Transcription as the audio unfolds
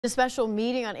A special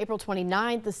meeting on April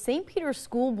 29th, the St. Peter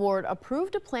School Board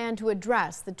approved a plan to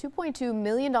address the $2.2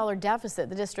 million deficit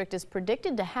the district is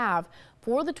predicted to have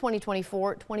for the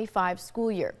 2024-25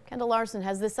 school year. Kendall Larson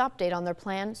has this update on their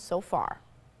plan so far.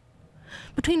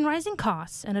 Between rising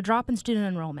costs and a drop in student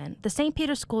enrollment, the St.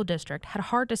 Peter School District had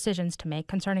hard decisions to make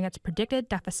concerning its predicted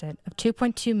deficit of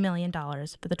 $2.2 million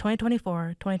for the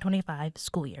 2024-2025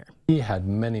 school year. We had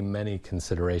many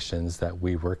considerations that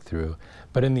we worked through,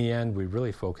 but in the end we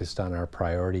really focused on our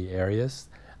priority areas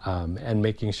and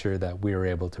making sure that we were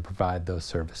able to provide those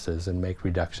services and make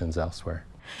reductions elsewhere.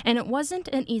 And it wasn't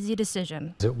an easy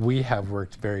decision. We have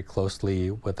worked very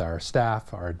closely with our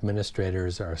staff, our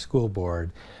administrators, our school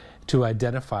board, to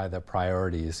identify the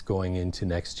priorities going into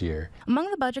next year.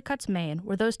 Among the budget cuts made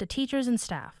were those to teachers and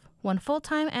staff. One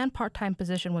full-time and part-time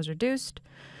position was reduced,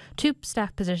 2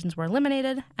 staff positions were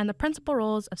eliminated, and the principal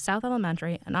roles of South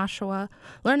Elementary and Oshawa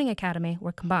Learning Academy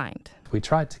were combined. We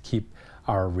tried to keep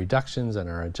our reductions and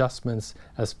our adjustments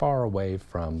as far away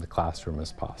from the classroom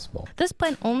as possible. This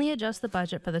plan only adjusts the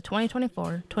budget for the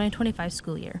 2024-2025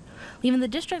 school year, leaving the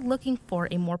district looking for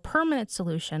a more permanent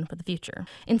solution for the future.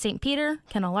 In St. Peter,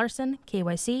 Kendall Larson,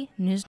 KYC News.